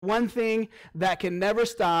One thing that can never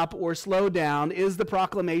stop or slow down is the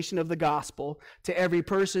proclamation of the gospel to every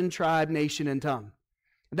person, tribe, nation, and tongue.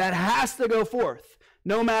 That has to go forth,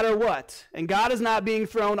 no matter what. And God is not being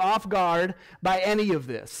thrown off guard by any of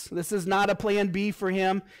this. This is not a plan B for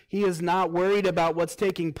him. He is not worried about what's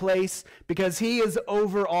taking place because he is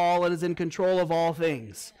over all and is in control of all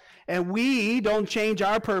things. And we don't change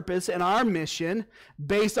our purpose and our mission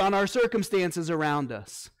based on our circumstances around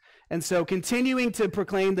us. And so continuing to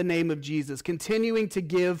proclaim the name of Jesus, continuing to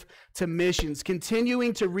give to missions,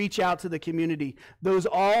 continuing to reach out to the community, those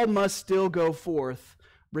all must still go forth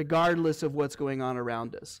regardless of what's going on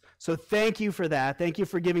around us. So thank you for that. Thank you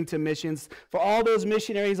for giving to missions. For all those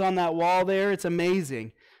missionaries on that wall there, it's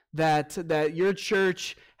amazing that your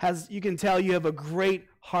church has, you can tell you have a great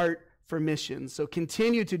heart for missions. So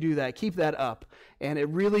continue to do that. Keep that up. And it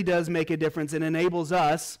really does make a difference and enables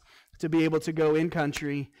us to be able to go in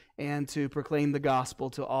country and to proclaim the gospel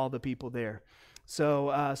to all the people there.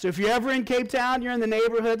 So if you're ever in Cape Town, you're in the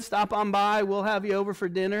neighborhood, stop on by. We'll have you over for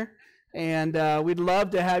dinner. And we'd love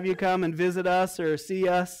to have you come and visit us or see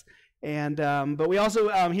us. And but we also,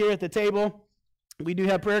 here at the table, we do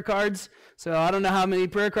have prayer cards. So I don't know how many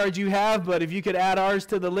prayer cards you have, but if you could add ours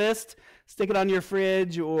to the list, stick it on your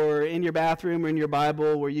fridge or in your bathroom or in your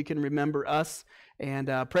Bible where you can remember us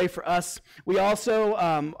and pray for us. We also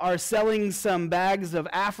are selling some bags of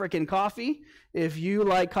African coffee. If you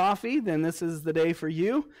like coffee, then this is the day for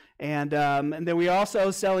you. And then we're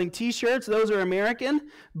also selling T-shirts. Those are American,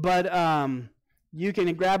 but you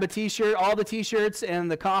can grab a T-shirt. All the T-shirts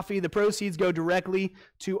and the coffee, the proceeds go directly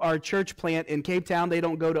to our church plant in Cape Town. They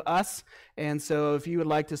don't go to us. And so if you would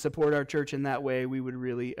like to support our church in that way, we would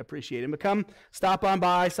really appreciate it. But come, stop on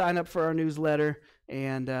by, sign up for our newsletter,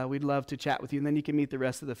 and we'd love to chat with you. And then you can meet the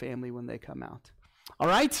rest of the family when they come out. All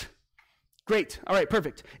right? Great. All right,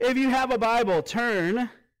 perfect. If you have a Bible, turn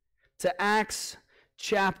to Acts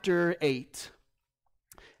chapter 8.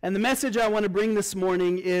 And the message I want to bring this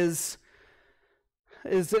morning is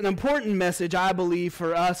an important message, I believe,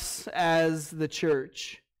 for us as the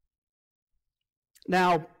church.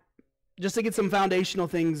 Now, just to get some foundational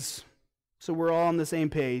things so we're all on the same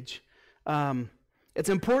page, it's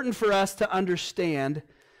important for us to understand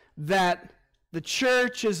that the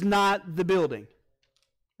church is not the building,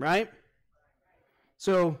 right?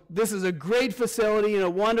 So this is a great facility and a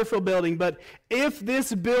wonderful building, but if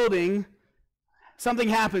this building, something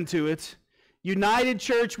happened to it, United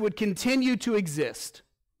Church would continue to exist.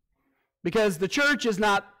 Because the church is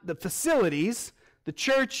not the facilities, the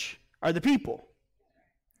church are the people.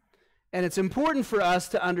 And it's important for us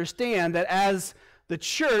to understand that as the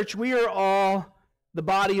church, we are all the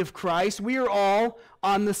body of Christ. We are all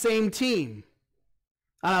on the same team.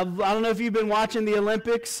 I don't know if you've been watching the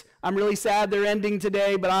Olympics. I'm really sad they're ending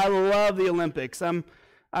today, but I love the Olympics.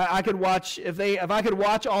 I could watch, if I could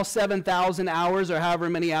watch all 7,000 hours or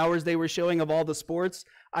however many hours they were showing of all the sports,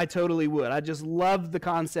 I totally would. I just love the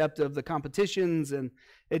concept of the competitions, and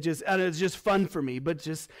it's just fun for me. But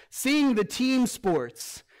just seeing the team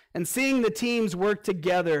sports and seeing the teams work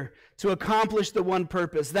together to accomplish the one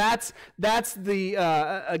purpose, that's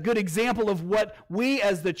a good example of what we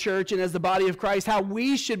as the church and as the body of Christ, how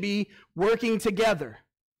we should be working together.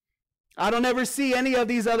 I don't ever see any of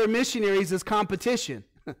these other missionaries as competition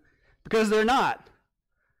because they're not.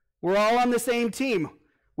 We're all on the same team.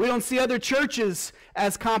 We don't see other churches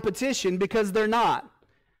as competition because they're not.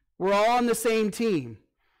 We're all on the same team.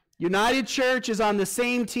 United Church is on the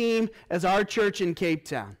same team as our church in Cape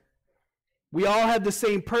Town. We all have the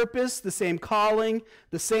same purpose, the same calling,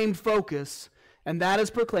 the same focus, and that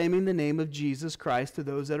is proclaiming the name of Jesus Christ to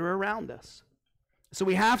those that are around us. So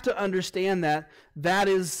we have to understand that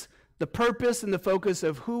is the purpose and the focus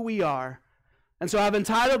of who we are. And so I've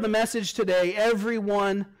entitled the message today,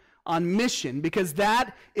 Everyone on Mission, because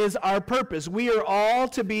that is our purpose. We are all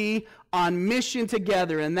to be on mission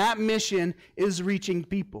together, and that mission is reaching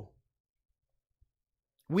people.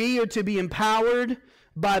 We are to be empowered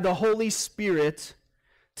by the Holy Spirit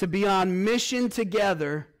to be on mission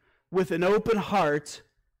together with an open heart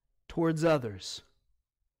towards others.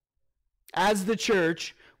 As the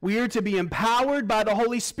church, we are to be empowered by the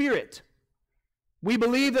Holy Spirit. We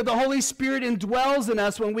believe that the Holy Spirit indwells in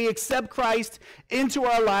us when we accept Christ into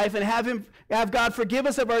our life and have God forgive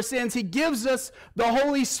us of our sins. He gives us the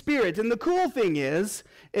Holy Spirit. And the cool thing is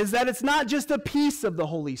that it's not just a piece of the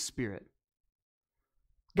Holy Spirit.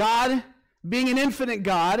 God, being an infinite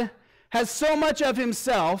God, has so much of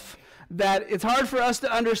himself that it's hard for us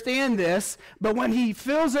to understand this, but when he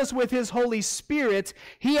fills us with his Holy Spirit,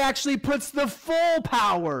 he actually puts the full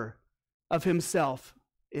power of himself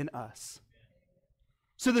in us.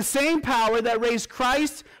 So the same power that raised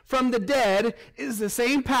Christ from the dead is the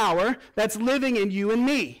same power that's living in you and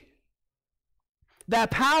me.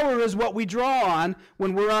 That power is what we draw on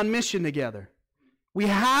when we're on mission together. We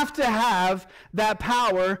have to have that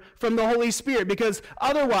power from the Holy Spirit, because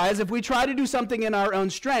otherwise, if we try to do something in our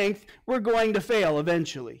own strength, we're going to fail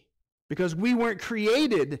eventually. Because we weren't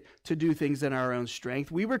created to do things in our own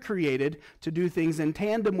strength. We were created to do things in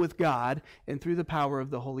tandem with God and through the power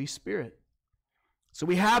of the Holy Spirit. So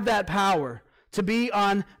we have that power to be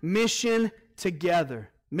on mission together,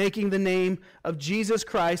 making the name of Jesus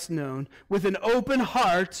Christ known with an open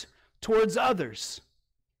heart towards others.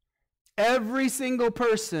 Every single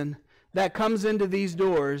person that comes into these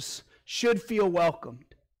doors should feel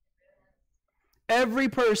welcomed. Every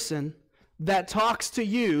person that talks to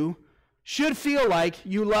you should feel like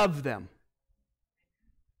you love them.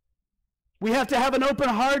 We have to have an open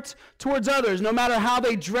heart towards others, no matter how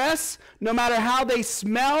they dress, no matter how they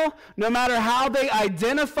smell, no matter how they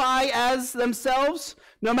identify as themselves,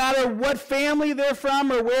 no matter what family they're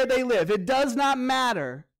from or where they live. It does not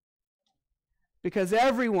matter, because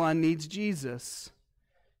everyone needs Jesus,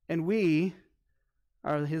 and we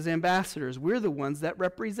are his ambassadors. We're the ones that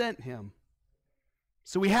represent him.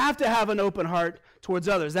 So we have to have an open heart towards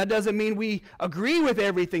others. That doesn't mean we agree with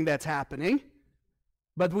everything that's happening,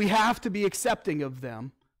 but we have to be accepting of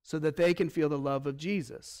them so that they can feel the love of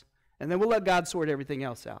Jesus. And then we'll let God sort everything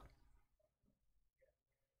else out.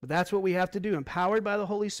 But that's what we have to do, empowered by the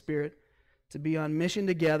Holy Spirit, to be on mission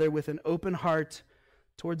together with an open heart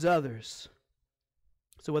towards others.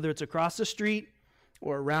 So whether it's across the street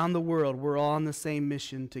or around the world, we're all on the same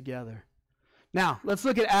mission together. Now, let's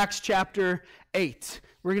look at Acts chapter 8.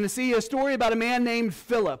 We're going to see a story about a man named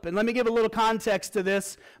Philip. And let me give a little context to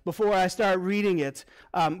this before I start reading it.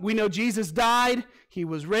 We know Jesus died. He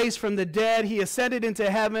was raised from the dead. He ascended into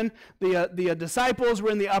heaven. The disciples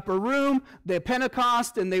were in the upper room, the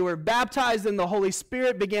Pentecost, and they were baptized in the Holy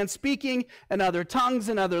Spirit, began speaking in other tongues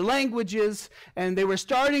and other languages. And they were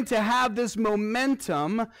starting to have this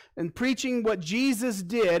momentum in preaching what Jesus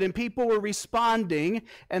did, and people were responding,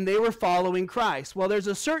 and they were following Christ. Well, there's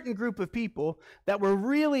a certain group of people that were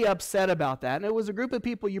really upset about that. And it was a group of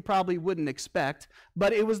people you probably wouldn't expect,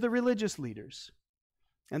 but it was the religious leaders.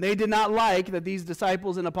 And they did not like that these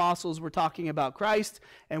disciples and apostles were talking about Christ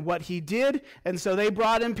and what he did. And so they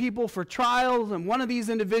brought in people for trials. And one of these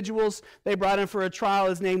individuals they brought in for a trial,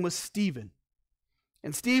 his name was Stephen.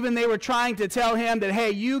 And Stephen, they were trying to tell him that,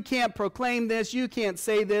 hey, you can't proclaim this, you can't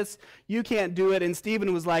say this, you can't do it. And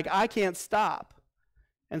Stephen was like, I can't stop.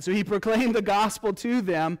 And so he proclaimed the gospel to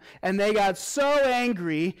them, and they got so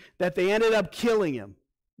angry that they ended up killing him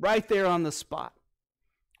right there on the spot.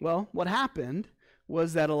 Well, what happened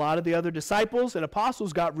was that a lot of the other disciples and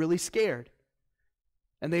apostles got really scared.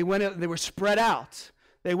 And they were spread out.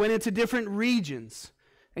 They went into different regions.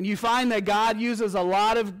 And you find that God uses a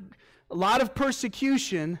lot of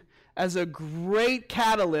persecution as a great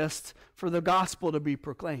catalyst for the gospel to be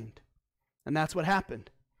proclaimed. And that's what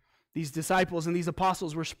happened. These disciples and these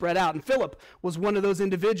apostles were spread out. And Philip was one of those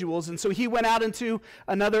individuals. And so he went out into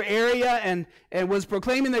another area and was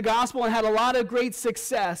proclaiming the gospel and had a lot of great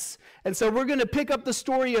success. And so we're going to pick up the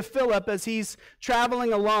story of Philip as he's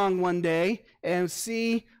traveling along one day and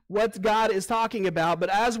see what God is talking about. But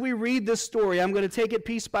as we read this story, I'm going to take it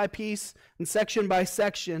piece by piece and section by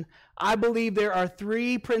section. I believe there are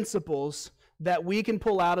 3 principles that we can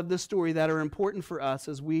pull out of this story that are important for us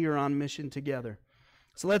as we are on mission together.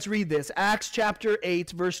 So let's read this. Acts chapter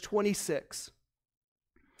 8, verse 26.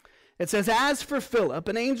 It says, As for Philip,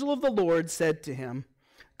 an angel of the Lord said to him,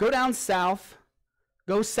 Go south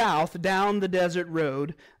down the desert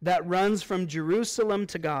road that runs from Jerusalem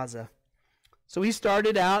to Gaza. So he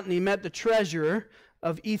started out and he met the treasurer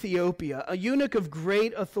of Ethiopia, a eunuch of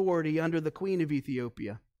great authority under the queen of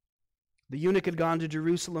Ethiopia. The eunuch had gone to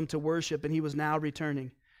Jerusalem to worship, and he was now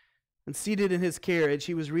returning. And seated in his carriage,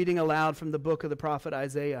 he was reading aloud from the book of the prophet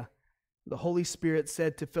Isaiah. The Holy Spirit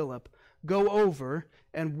said to Philip, Go over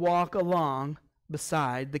and walk along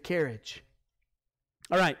beside the carriage.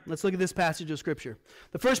 All right, let's look at this passage of Scripture.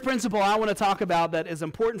 The first principle I want to talk about that is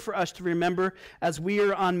important for us to remember as we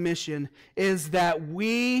are on mission is that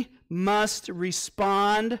we must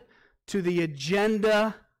respond to the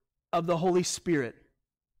agenda of the Holy Spirit.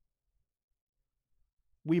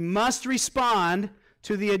 We must respond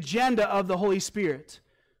to the agenda of the Holy Spirit.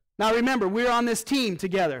 Now remember, we're on this team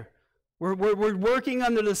together. We're working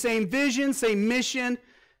under the same vision, same mission,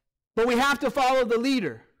 but we have to follow the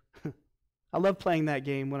leader. I loved playing that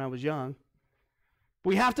game when I was young.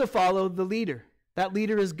 We have to follow the leader. That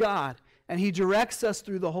leader is God, and he directs us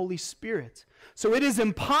through the Holy Spirit. So it is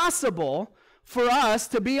impossible for us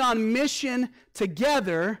to be on mission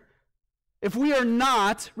together if we are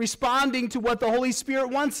not responding to what the Holy Spirit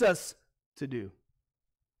wants us to do.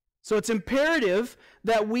 So it's imperative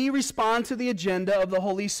that we respond to the agenda of the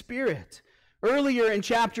Holy Spirit. Earlier in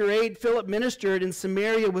chapter 8, Philip ministered in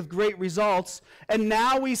Samaria with great results, and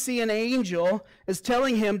now we see an angel is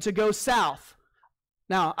telling him to go south.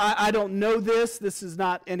 Now, I don't know this. This is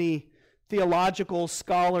not any theological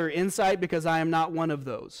scholar insight because I am not one of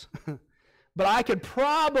those. But I could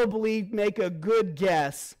probably make a good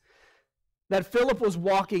guess that Philip was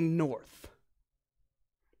walking north.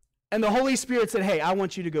 And the Holy Spirit said, hey, I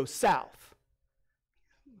want you to go south.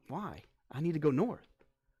 Why? I need to go north.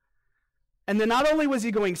 And then not only was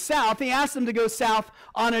he going south, he asked him to go south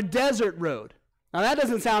on a desert road. Now that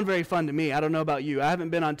doesn't sound very fun to me. I don't know about you. I haven't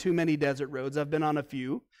been on too many desert roads. I've been on a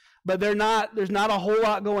few. But there's not a whole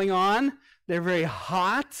lot going on. They're very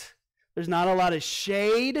hot. There's not a lot of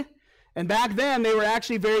shade. And back then, they were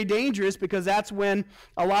actually very dangerous because that's when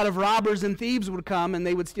a lot of robbers and thieves would come and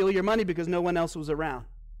they would steal your money because no one else was around.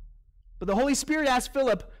 But the Holy Spirit asked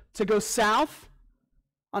Philip to go south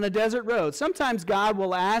on a desert road. Sometimes God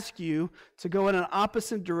will ask you to go in an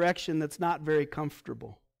opposite direction that's not very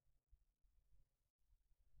comfortable.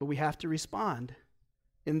 But we have to respond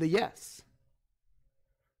in the yes.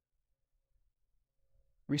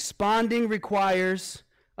 Responding requires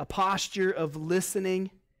a posture of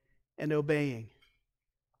listening and obeying.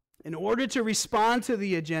 In order to respond to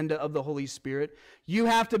the agenda of the Holy Spirit, you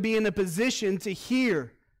have to be in a position to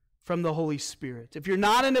hear from the Holy Spirit. If you're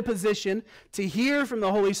not in a position to hear from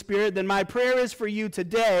the Holy Spirit, then my prayer is for you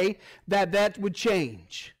today that would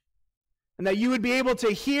change. And that you would be able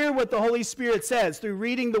to hear what the Holy Spirit says through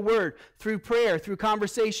reading the Word, through prayer, through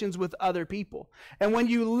conversations with other people. And when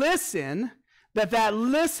you listen, that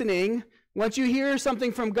listening, once you hear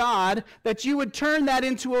something from God, that you would turn that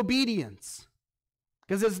into obedience.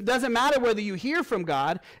 Because it doesn't matter whether you hear from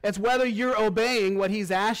God, it's whether you're obeying what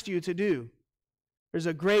He's asked you to do. There's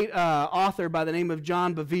a great author by the name of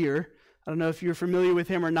John Bevere. I don't know if you're familiar with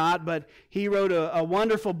him or not, but he wrote a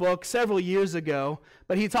wonderful book several years ago.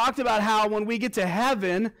 But he talked about how when we get to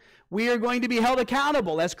heaven, we are going to be held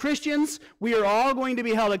accountable. As Christians, we are all going to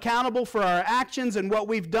be held accountable for our actions and what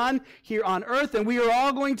we've done here on earth, and we are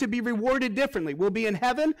all going to be rewarded differently. We'll be in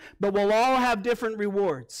heaven, but we'll all have different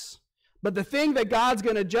rewards. But the thing that God's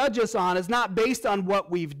going to judge us on is not based on what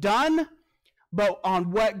we've done, but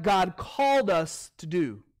on what God called us to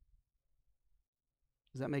do.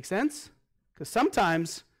 Does that make sense? Because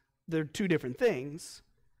sometimes they're two different things,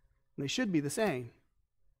 and they should be the same.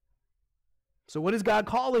 So what is God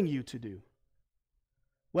calling you to do?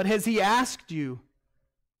 What has He asked you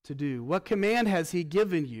to do? What command has He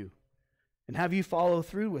given you? And have you followed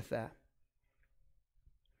through with that?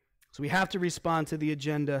 So we have to respond to the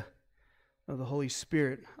agenda of the Holy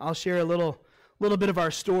Spirit. I'll share a little bit of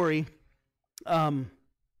our story.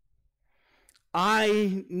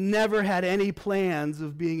 I never had any plans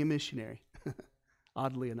of being a missionary,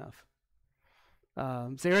 oddly enough.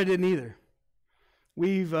 Sarah didn't either.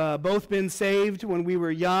 We've both been saved when we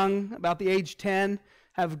were young, about the age 10,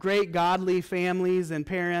 have great godly families and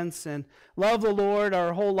parents, and love the Lord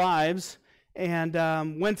our whole lives, and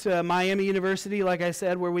went to Miami University, like I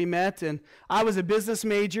said, where we met, and I was a business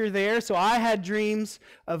major there, so I had dreams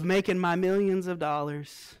of making my millions of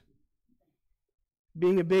dollars,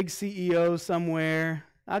 being a big CEO somewhere.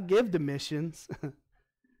 I'll give to missions.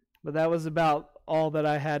 But that was about all that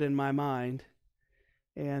I had in my mind.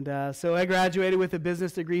 And so I graduated with a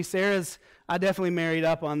business degree. I definitely married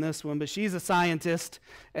up on this one, but she's a scientist.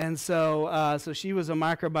 And so she was a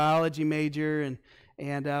microbiology major.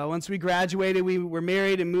 And once we graduated, we were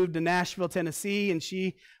married and moved to Nashville, Tennessee. And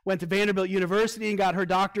she went to Vanderbilt University and got her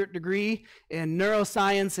doctorate degree in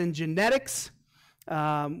neuroscience and genetics.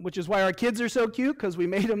 Which is why our kids are so cute, because we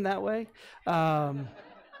made them that way. A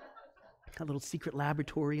little secret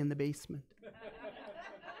laboratory in the basement.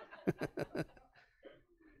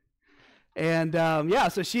 And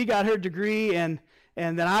so she got her degree, and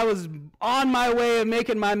then I was on my way of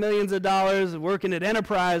making my millions of dollars, working at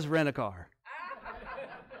Enterprise Rent-A-Car.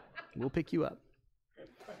 We'll pick you up.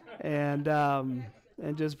 And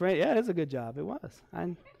just pray. Yeah, it's a good job. It was.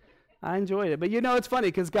 I enjoyed it. But it's funny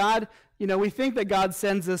because God, we think that God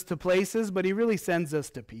sends us to places, but He really sends us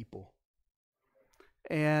to people.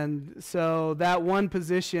 And so that one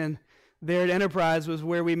position there at Enterprise was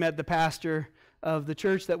where we met the pastor of the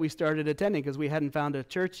church that we started attending, because we hadn't found a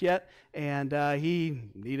church yet, and he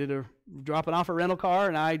needed to drop off a rental car,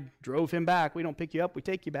 and I drove him back. We don't pick you up, we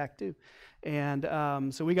take you back too. And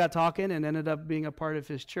so we got talking and ended up being a part of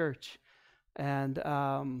his church. And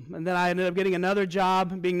then I ended up getting another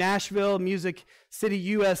job being Nashville, Music City,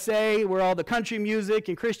 USA, where all the country music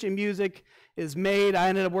and Christian music is made. I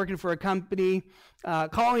ended up working for a company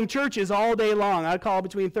calling churches all day long. I'd call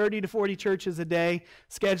between 30 to 40 churches a day,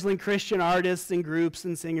 scheduling Christian artists and groups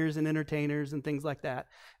and singers and entertainers and things like that.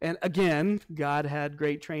 And again, God had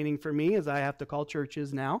great training for me, as I have to call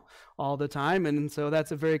churches now all the time. And so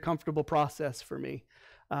that's a very comfortable process for me.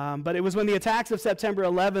 But it was when the attacks of September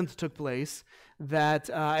 11th took place that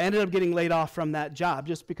I ended up getting laid off from that job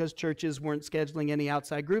just because churches weren't scheduling any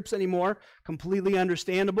outside groups anymore. Completely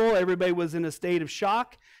understandable. Everybody was in a state of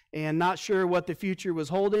shock and not sure what the future was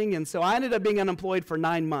holding. And so I ended up being unemployed for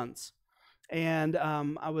 9 months. And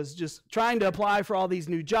I was just trying to apply for all these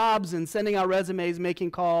new jobs and sending out resumes,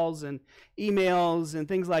 making calls and emails and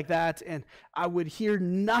things like that. And I would hear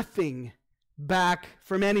nothing back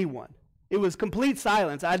from anyone. It was complete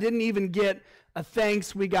silence. I didn't even get a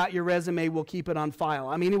thanks, we got your resume, we'll keep it on file.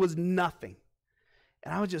 I mean, it was nothing.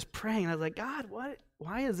 And I was just praying. I was like, God,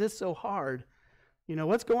 why is this so hard? You know,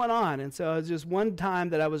 what's going on? And so it was just one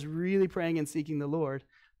time that I was really praying and seeking the Lord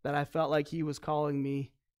that I felt like he was calling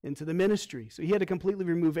me into the ministry. So he had to completely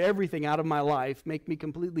remove everything out of my life, make me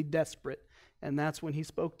completely desperate. And that's when he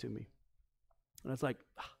spoke to me. And I was like,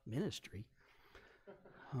 ministry?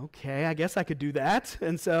 Okay, I guess I could do that.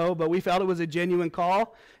 And so, but we felt it was a genuine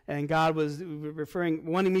call, and God was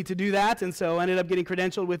wanting me to do that. And so I ended up getting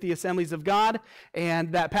credentialed with the Assemblies of God. And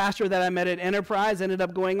that pastor that I met at Enterprise ended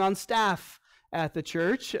up going on staff at the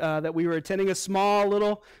church that we were attending, a small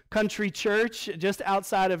little country church just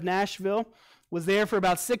outside of Nashville. Was there for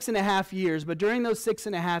about 6.5 years. But during those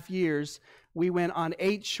 6.5 years, we went on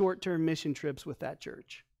 8 short-term mission trips with that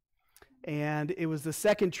church. And it was the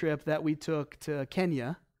second trip that we took to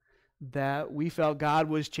Kenya that we felt God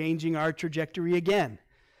was changing our trajectory again.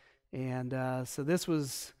 And so this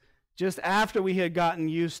was just after we had gotten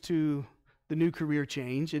used to the new career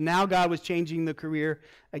change, and now God was changing the career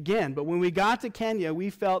again. But when we got to Kenya,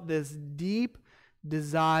 we felt this deep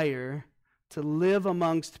desire to live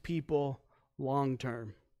amongst people long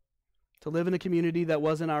term, to live in a community that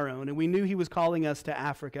wasn't our own. And we knew he was calling us to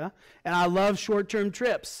Africa. And I love short-term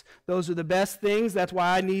trips. Those are the best things. That's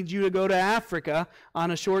why I need you to go to Africa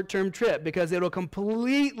on a short-term trip, because it'll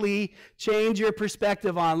completely change your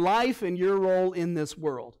perspective on life and your role in this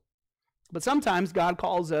world. But sometimes God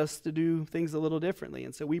calls us to do things a little differently.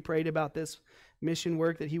 And so we prayed about this mission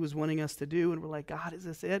work that he was wanting us to do. And we're like, God, is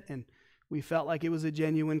this it? And we felt like it was a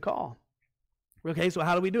genuine call. Okay, so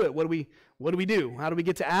how do we do it? What do we do? How do we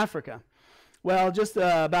get to Africa? Well, just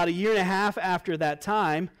about 1.5 years after that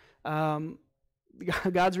time,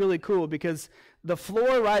 God's really cool, because the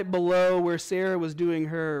floor right below where Sarah was doing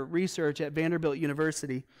her research at Vanderbilt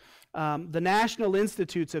University, the National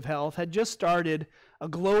Institutes of Health had just started a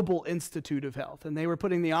Global Institute of Health, and they were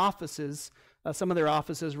putting the offices, some of their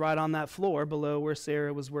offices right on that floor below where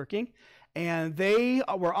Sarah was working, and they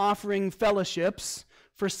were offering fellowships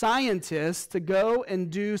for scientists to go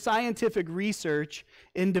and do scientific research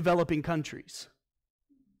in developing countries.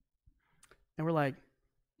 And we're like,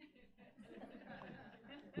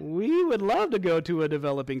 we would love to go to a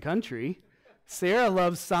developing country. Sarah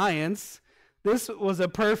loves science. This was a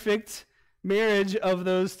perfect marriage of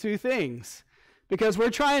those two things, because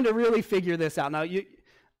we're trying to really figure this out. Now,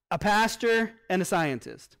 a pastor and a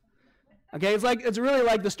scientist. Okay, it's really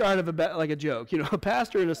like the start of a joke. You know, a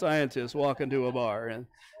pastor and a scientist walk into a bar, and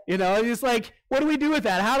it's like, what do we do with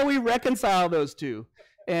that? How do we reconcile those two?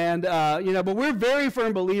 And but we're very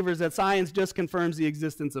firm believers that science just confirms the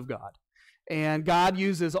existence of God, and God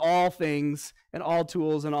uses all things and all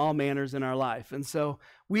tools and all manners in our life. And so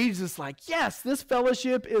we just like, yes, this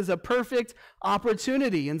fellowship is a perfect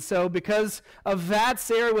opportunity. And so because of that,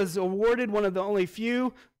 Sarah was awarded one of the only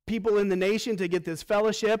few people in the nation to get this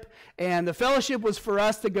fellowship, and the fellowship was for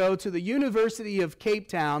us to go to the University of Cape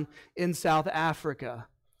Town in South Africa,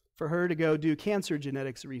 for her to go do cancer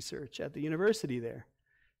genetics research at the university there.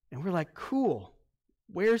 And we're like, cool,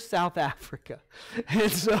 where's South Africa?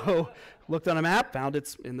 And so looked on a map, found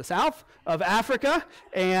it's in the south of Africa,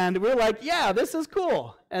 and we're like, yeah, this is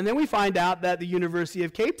cool. And then we find out that the University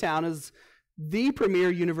of Cape Town is the premier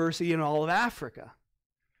university in all of Africa.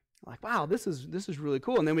 Like, wow, this is really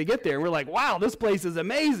cool. And then we get there, and we're like, wow, this place is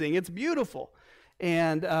amazing. It's beautiful.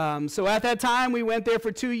 And so at that time, we went there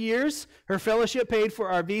for 2 years. Her fellowship paid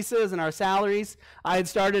for our visas and our salaries. I had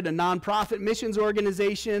started a nonprofit missions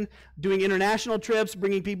organization, doing international trips,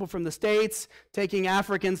 bringing people from the States, taking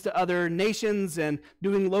Africans to other nations, and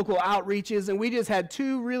doing local outreaches. And we just had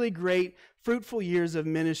 2 really great, fruitful years of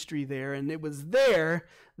ministry there. And it was there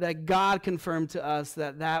that God confirmed to us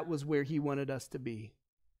that that was where he wanted us to be.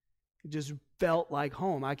 It just felt like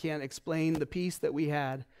home. I can't explain the peace that we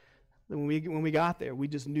had when we got there. We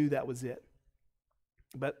just knew that was it.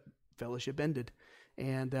 But fellowship ended.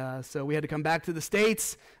 And so we had to come back to the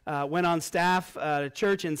States, went on staff at a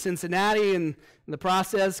church in Cincinnati, and in the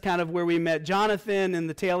process, kind of where we met Jonathan and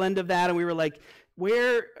the tail end of that, and we were like,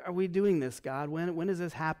 where are we doing this, God? When is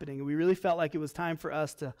this happening? And we really felt like it was time for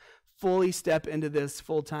us to fully step into this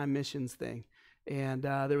full-time missions thing. And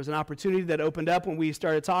there was an opportunity that opened up when we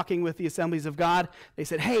started talking with the Assemblies of God. They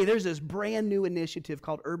said, hey, there's this brand new initiative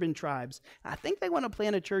called Urban Tribes. I think they want to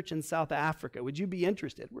plant a church in South Africa. Would you be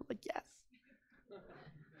interested? We're like, yes.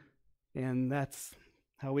 And that's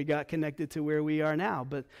how we got connected to where we are now.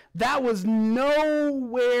 But that was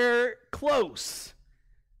nowhere close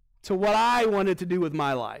to what I wanted to do with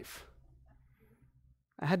my life.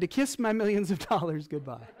 I had to kiss my millions of dollars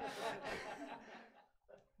goodbye.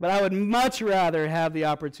 But I would much rather have the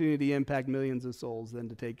opportunity to impact millions of souls than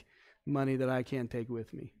to take money that I can't take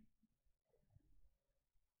with me.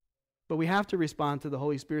 But we have to respond to the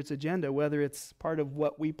Holy Spirit's agenda, whether it's part of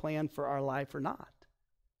what we plan for our life or not.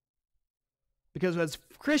 Because as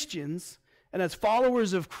Christians and as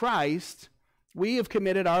followers of Christ, we have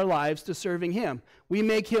committed our lives to serving Him. We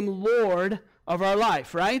make Him Lord of our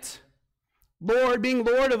life, right? Lord, being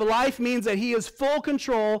Lord of a life means that He is full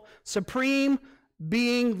control, supreme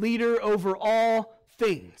being, leader over all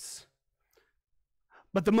things.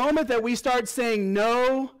 But the moment that we start saying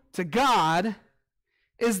no to God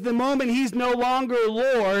is the moment He's no longer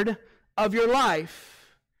Lord of your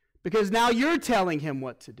life, because now you're telling Him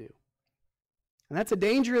what to do. And that's a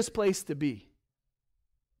dangerous place to be.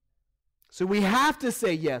 So we have to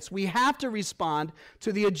say yes. We have to respond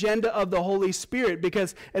to the agenda of the Holy Spirit,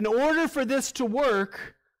 because in order for this to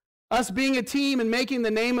work, us being a team and making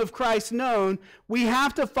the name of Christ known, we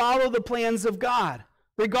have to follow the plans of God,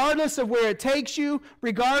 regardless of where it takes you,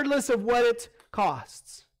 regardless of what it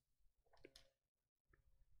costs.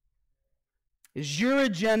 Is your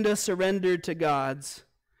agenda surrendered to God's,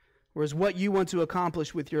 or is what you want to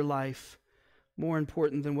accomplish with your life more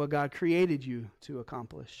important than what God created you to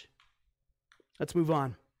accomplish? Let's move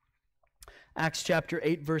on. Acts chapter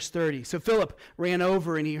 8, verse 30. So Philip ran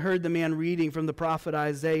over and he heard the man reading from the prophet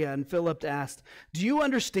Isaiah, and Philip asked, "Do you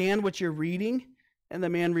understand what you're reading?" And the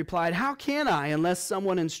man replied, "How can I unless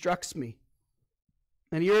someone instructs me?"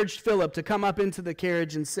 And he urged Philip to come up into the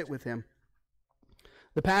carriage and sit with him.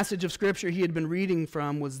 The passage of Scripture he had been reading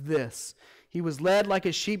from was this: "He was led like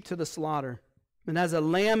a sheep to the slaughter, and as a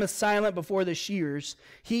lamb is silent before the shearers,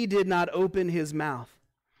 he did not open his mouth.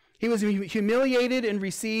 He was humiliated and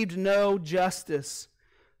received no justice.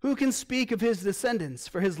 Who can speak of his descendants?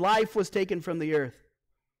 For his life was taken from the earth."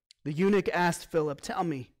 The eunuch asked Philip, "Tell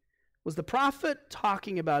me, was the prophet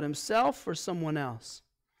talking about himself or someone else?"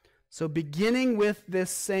 So beginning with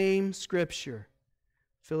this same Scripture,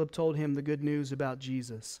 Philip told him the good news about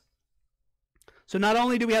Jesus. So not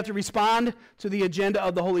only do we have to respond to the agenda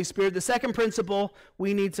of the Holy Spirit, the second principle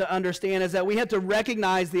we need to understand is that we have to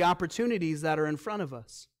recognize the opportunities that are in front of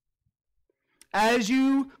us. As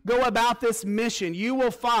you go about this mission, you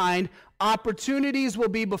will find opportunities will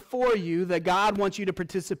be before you that God wants you to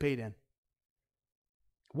participate in.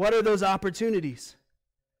 What are those opportunities?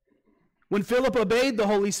 When Philip obeyed the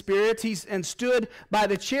Holy Spirit and stood by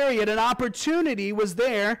the chariot, an opportunity was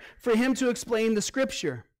there for him to explain the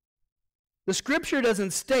Scripture. The Scripture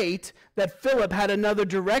doesn't state that Philip had another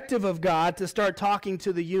directive of God to start talking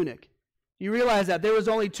to the eunuch. You realize that there was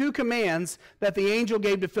only 2 commands that the angel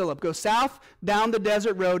gave to Philip: go south down the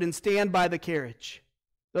desert road and stand by the carriage.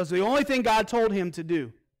 Those are the only thing God told him to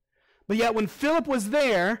do. But yet when Philip was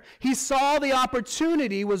there, he saw the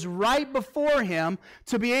opportunity was right before him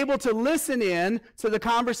to be able to listen in to the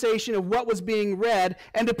conversation of what was being read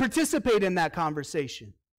and to participate in that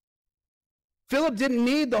conversation. Philip didn't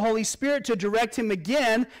need the Holy Spirit to direct him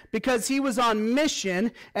again because he was on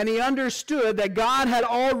mission and he understood that God had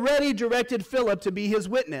already directed Philip to be his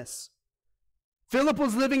witness. Philip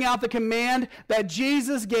was living out the command that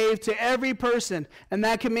Jesus gave to every person, and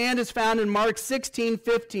that command is found in Mark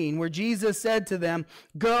 16:15, where Jesus said to them,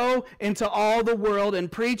 "Go into all the world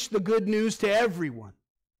and preach the good news to everyone."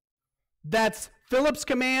 That's Philip's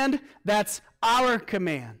command. That's our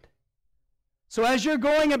command. So as you're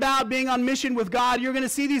going about being on mission with God, you're going to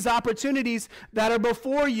see these opportunities that are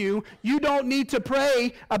before you. You don't need to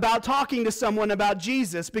pray about talking to someone about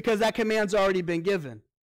Jesus because that command's already been given.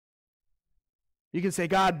 You can say,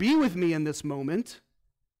 "God, be with me in this moment."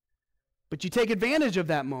 But you take advantage of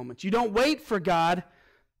that moment. You don't wait for God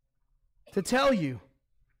to tell you.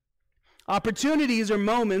 Opportunities are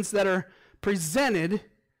moments that are presented,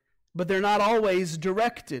 but they're not always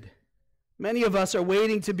directed. Many of us are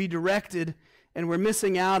waiting to be directed, and we're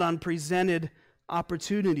missing out on presented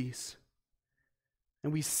opportunities.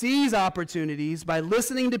 And we seize opportunities by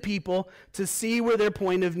listening to people to see where their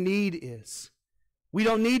point of need is. We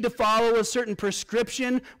don't need to follow a certain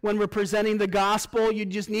prescription when we're presenting the gospel. You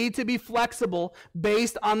just need to be flexible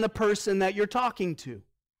based on the person that you're talking to.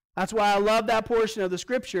 That's why I love that portion of the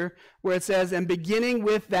scripture where it says, and beginning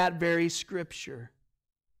with that very scripture,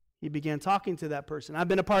 he began talking to that person. I've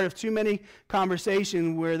been a part of too many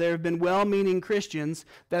conversations where there have been well-meaning Christians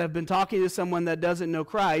that have been talking to someone that doesn't know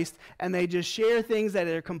Christ, and they just share things that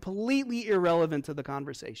are completely irrelevant to the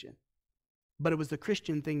conversation. But it was the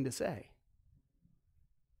Christian thing to say.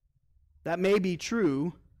 That may be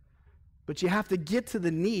true, but you have to get to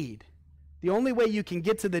the need. The only way you can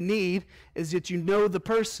get to the need is that you know the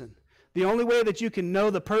person. The only way that you can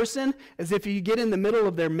know the person is if you get in the middle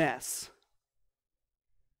of their mess.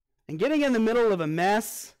 And getting in the middle of a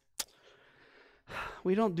mess,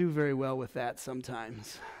 we don't do very well with that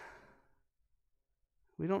sometimes.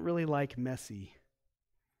 We don't really like messy.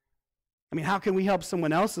 I mean, how can we help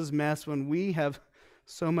someone else's mess when we have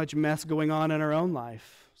so much mess going on in our own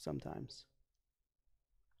life sometimes?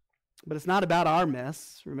 But it's not about our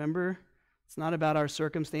mess, remember? It's not about our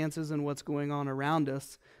circumstances and what's going on around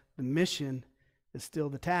us. The mission is still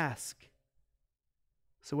the task.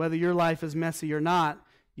 So whether your life is messy or not,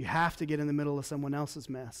 you have to get in the middle of someone else's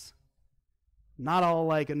mess. Not all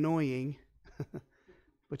like annoying,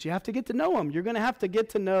 but you have to get to know them. You're going to have to get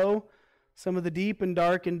to know some of the deep and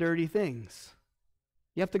dark and dirty things.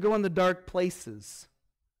 You have to go in the dark places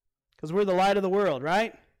because we're the light of the world,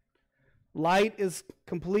 right? Light is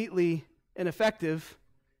completely ineffective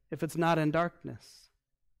if it's not in darkness.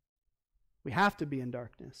 We have to be in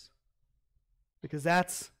darkness because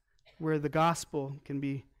that's where the gospel can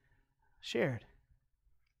be shared.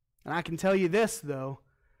 And I can tell you this, though,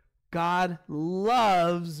 God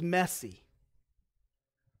loves messy.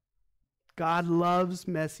 God loves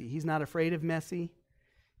messy. He's not afraid of messy.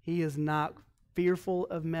 He is not fearful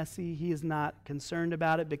of messy. He is not concerned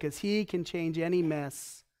about it because he can change any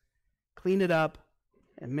mess, clean it up,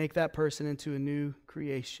 and make that person into a new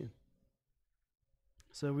creation.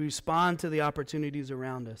 So we respond to the opportunities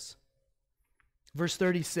around us. Verse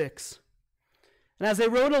 36. And as they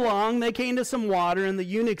rode along, they came to some water, and the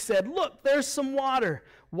eunuch said, "Look, there's some water.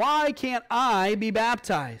 Why can't I be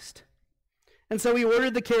baptized?" And so he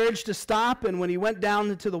ordered the carriage to stop, and when he went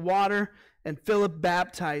down into the water, and Philip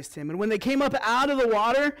baptized him. And when they came up out of the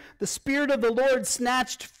water, the Spirit of the Lord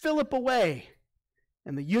snatched Philip away.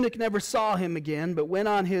 And the eunuch never saw him again, but went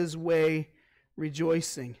on his way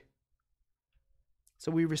rejoicing.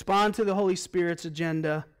 So we respond to the Holy Spirit's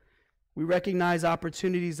agenda. We recognize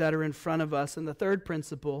opportunities that are in front of us. And the third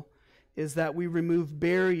principle is that we remove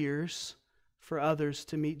barriers for others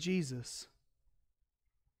to meet Jesus.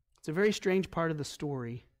 It's a very strange part of the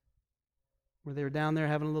story where they were down there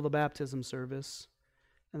having a little baptism service,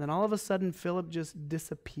 and then all of a sudden Philip just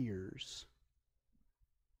disappears.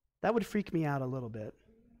 That would freak me out a little bit.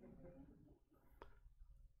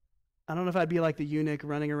 I don't know if I'd be like the eunuch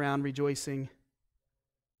running around rejoicing.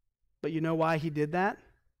 But you know why he did that?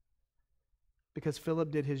 Because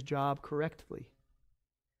Philip did his job correctly.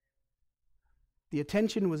 The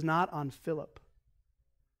attention was not on Philip.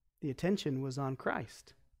 The attention was on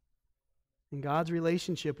Christ and God's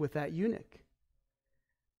relationship with that eunuch.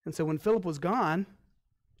 And so when Philip was gone,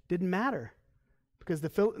 it didn't matter because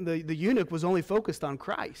the eunuch was only focused on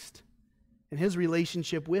Christ and his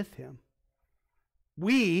relationship with him.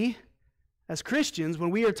 We, as Christians,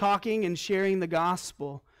 when we are talking and sharing the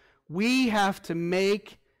gospel, we have to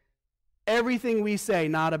make everything we say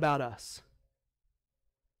not about us.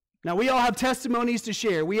 Now, we all have testimonies to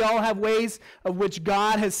share. We all have ways of which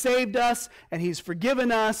God has saved us and He's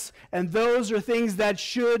forgiven us, and those are things that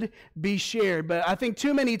should be shared. But I think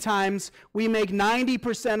too many times we make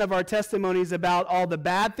 90% of our testimonies about all the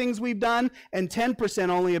bad things we've done and 10%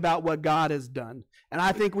 only about what God has done. And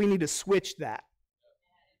I think we need to switch that.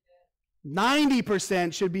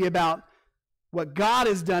 90% should be about what God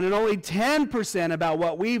has done and only 10% about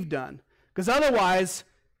what we've done. Because otherwise,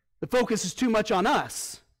 the focus is too much on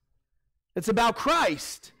us. It's about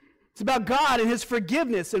Christ. It's about God and His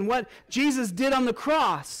forgiveness and what Jesus did on the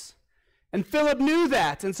cross. And Philip knew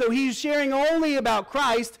that. And so he's sharing only about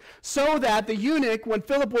Christ so that the eunuch, when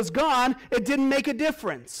Philip was gone, it didn't make a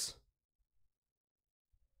difference.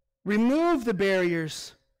 Remove the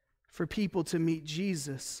barriers for people to meet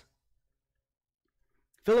Jesus.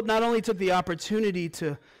 Philip not only took the opportunity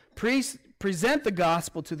to present the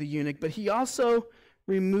gospel to the eunuch, but he also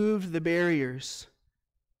removed the barriers.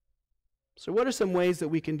 So what are some ways that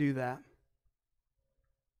we can do that?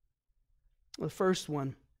 The first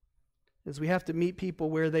one is we have to meet people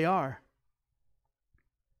where they are.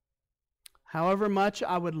 However much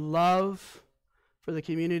I would love for the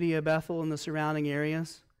community of Bethel and the surrounding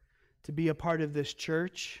areas to be a part of this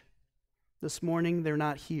church, this morning they're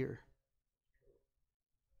not here.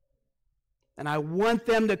 And I want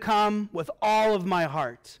them to come with all of my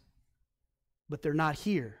heart, but they're not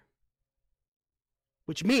here.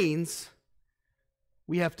 Which means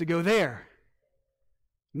we have to go there.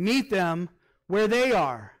 Meet them where they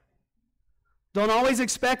are. Don't always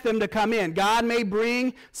expect them to come in. God may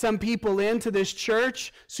bring some people into this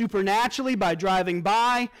church supernaturally by driving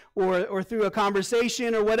by or through a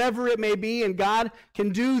conversation or whatever it may be, and God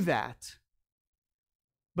can do that.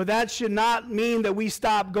 But that should not mean that we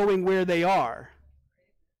stop going where they are.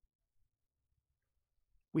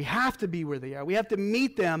 We have to be where they are. We have to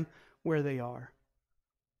meet them where they are.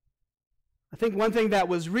 I think one thing that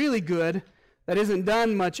was really good that isn't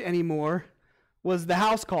done much anymore was the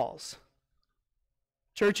house calls.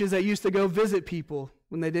 Churches that used to go visit people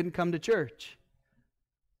when they didn't come to church.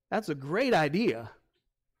 That's a great idea.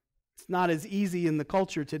 It's not as easy in the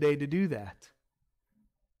culture today to do that.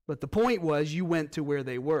 But the point was you went to where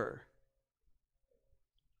they were.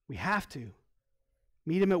 We have to.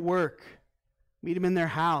 Meet them at work. Meet them in their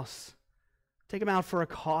house. Take them out for a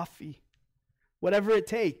coffee. Whatever it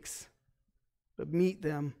takes. But meet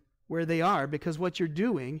them where they are, because what you're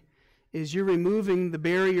doing is you're removing the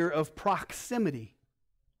barrier of proximity.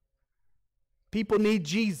 People need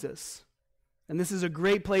Jesus, and this is a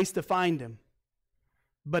great place to find him.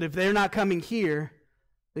 But if they're not coming here,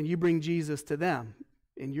 then you bring Jesus to them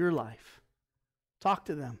in your life. Talk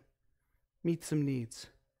to them. Meet some needs.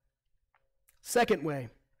 Second way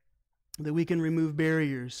that we can remove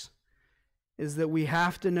barriers is that we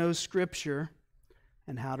have to know Scripture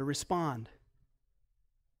and how to respond.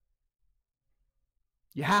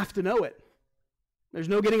 You have to know it. There's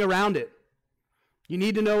no getting around it. You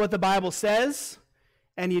need to know what the Bible says,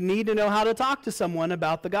 and you need to know how to talk to someone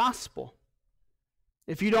about the gospel.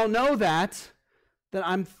 If you don't know that, then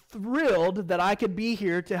I'm thrilled that I could be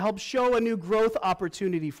here to help show a new growth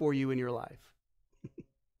opportunity for you in your life.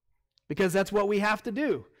 Because that's what we have to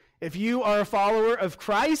do. If you are a follower of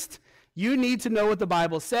Christ, you need to know what the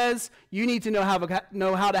Bible says. You need to know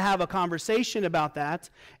how to have a conversation about that.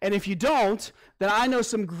 And if you don't, then I know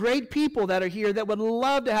some great people that are here that would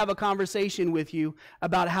love to have a conversation with you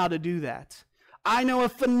about how to do that. I know a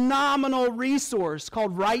phenomenal resource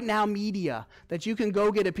called Right Now Media that you can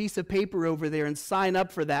go get a piece of paper over there and sign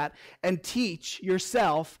up for that and teach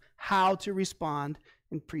yourself how to respond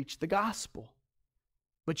and preach the gospel.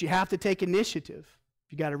 But you have to take initiative.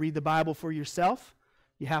 You got to read the Bible for yourself.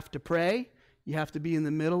 You have to pray. You have to be in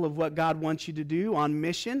the middle of what God wants you to do on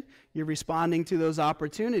mission. You're responding to those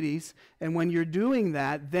opportunities. And when you're doing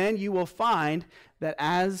that, then you will find that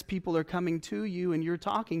as people are coming to you and you're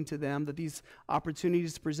talking to them, that these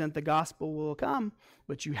opportunities to present the gospel will come.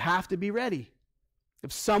 But you have to be ready.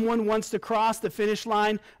 If someone wants to cross the finish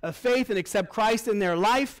line of faith and accept Christ in their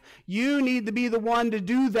life, you need to be the one to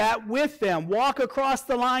do that with them. Walk across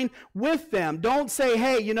the line with them. Don't say,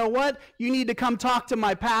 hey, you know what? You need to come talk to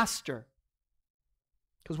my pastor.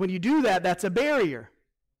 Because when you do that, that's a barrier.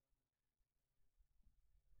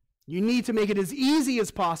 You need to make it as easy as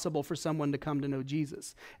possible for someone to come to know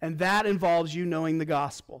Jesus. And that involves you knowing the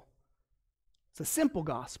gospel. It's a simple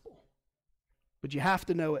gospel, but you have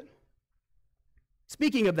to know it.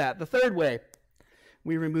 Speaking of that, the third way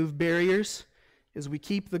we remove barriers is we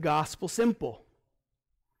keep the gospel simple.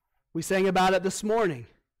 We sang about it this morning.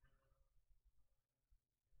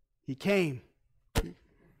 He came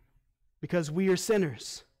because we are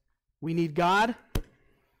sinners. We need God.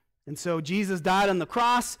 And so Jesus died on the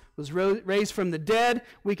cross, was raised from the dead.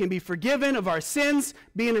 We can be forgiven of our sins,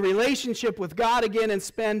 be in a relationship with God again, and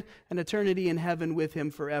spend an eternity in heaven with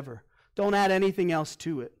him forever. Don't add anything else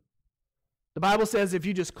to it. The Bible says if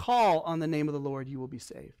you just call on the name of the Lord, you will be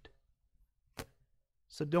saved.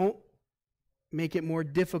 So don't make it more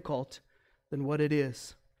difficult than what it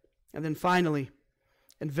is. And then finally,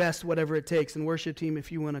 invest whatever it takes. And worship team,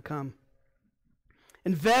 if you want to come.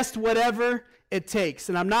 Invest whatever it takes.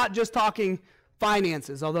 And I'm not just talking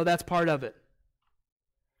finances, although that's part of it.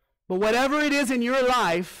 But whatever it is in your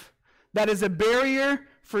life that is a barrier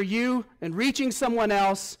for you in reaching someone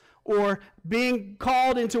else or being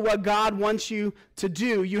called into what God wants you to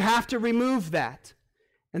do, you have to remove that.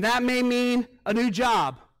 And that may mean a new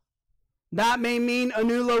job. That may mean a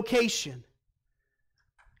new location.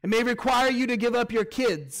 It may require you to give up your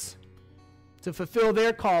kids to fulfill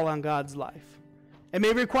their call on God's life. It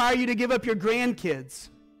may require you to give up your grandkids.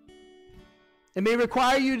 It may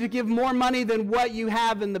require you to give more money than what you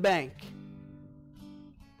have in the bank.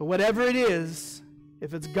 But whatever it is,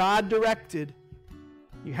 if it's God-directed,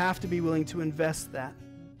 you have to be willing to invest that.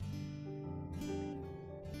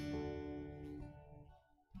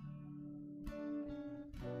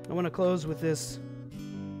 I want to close with this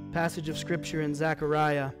passage of Scripture in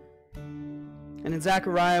Zechariah. And in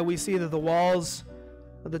Zechariah, we see that the walls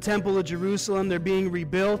of the Temple of Jerusalem, they're being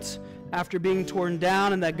rebuilt after being torn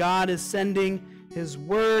down, and that God is sending His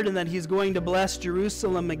word, and that He's going to bless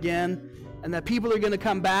Jerusalem again, and that people are going to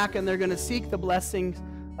come back and they're going to seek the blessings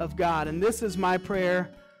of God. And this is my prayer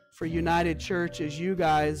for United Church as you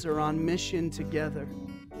guys are on mission together.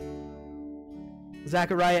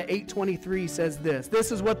 Zechariah 8:23 says this.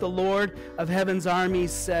 This is what the Lord of heaven's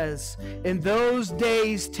armies says. In those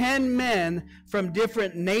days, 10 men from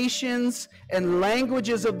different nations and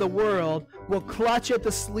languages of the world will clutch at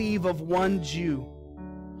the sleeve of one Jew.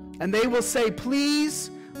 And they will say, please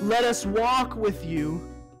let us walk with you,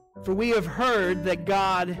 for we have heard that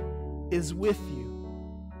God is with you.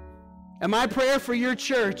 And my prayer for your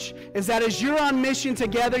church is that as you're on mission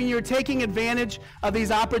together and you're taking advantage of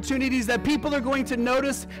these opportunities, that people are going to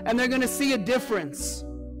notice and they're going to see a difference.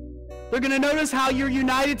 They're going to notice how you're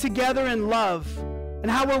united together in love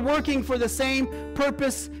and how we're working for the same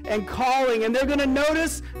purpose and calling. And they're going to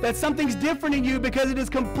notice that something's different in you because it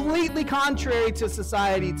is completely contrary to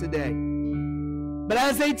society today. But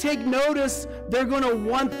as they take notice, they're going to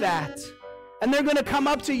want that. And they're going to come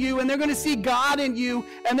up to you and they're going to see God in you.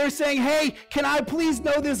 And they're saying, hey, can I please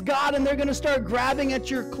know this God? And they're going to start grabbing at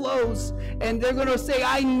your clothes. And they're going to say,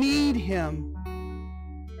 I need Him.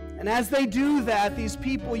 And as they do that, these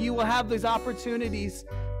people, you will have these opportunities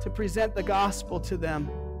to present the gospel to them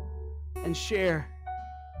and share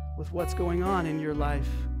with what's going on in your life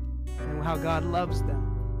and how God loves them.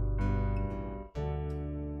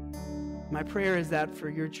 My prayer is that for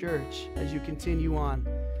your church as you continue on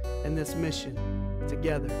in this mission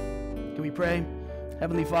together. Can we pray?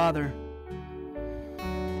 Heavenly Father,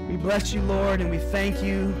 we bless you, Lord, and we thank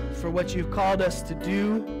you for what you've called us to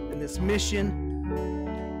do in this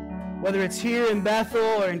mission. Whether it's here in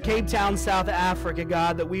Bethel or in Cape Town, South Africa,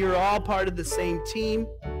 God, that we are all part of the same team.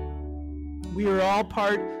 We are all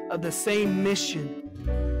part of the same mission.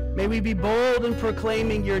 May we be bold in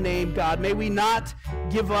proclaiming your name, God. May we not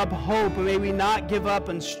give up hope, and may we not give up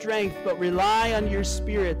on strength, but rely on your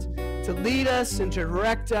Spirit to lead us and to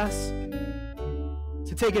direct us,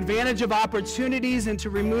 to take advantage of opportunities and to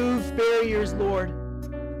remove barriers, Lord,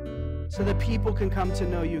 so that people can come to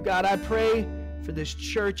know you. God, I pray for this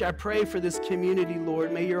church. I pray for this community,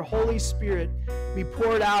 Lord. May your Holy Spirit be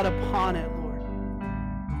poured out upon it, Lord,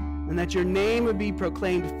 and that your name would be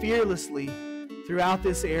proclaimed fearlessly throughout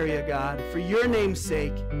this area, God, for your name's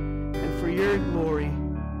sake and for your glory.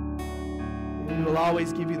 And we will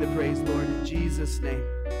always give you the praise, Lord, in Jesus' name.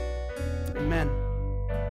 Amen.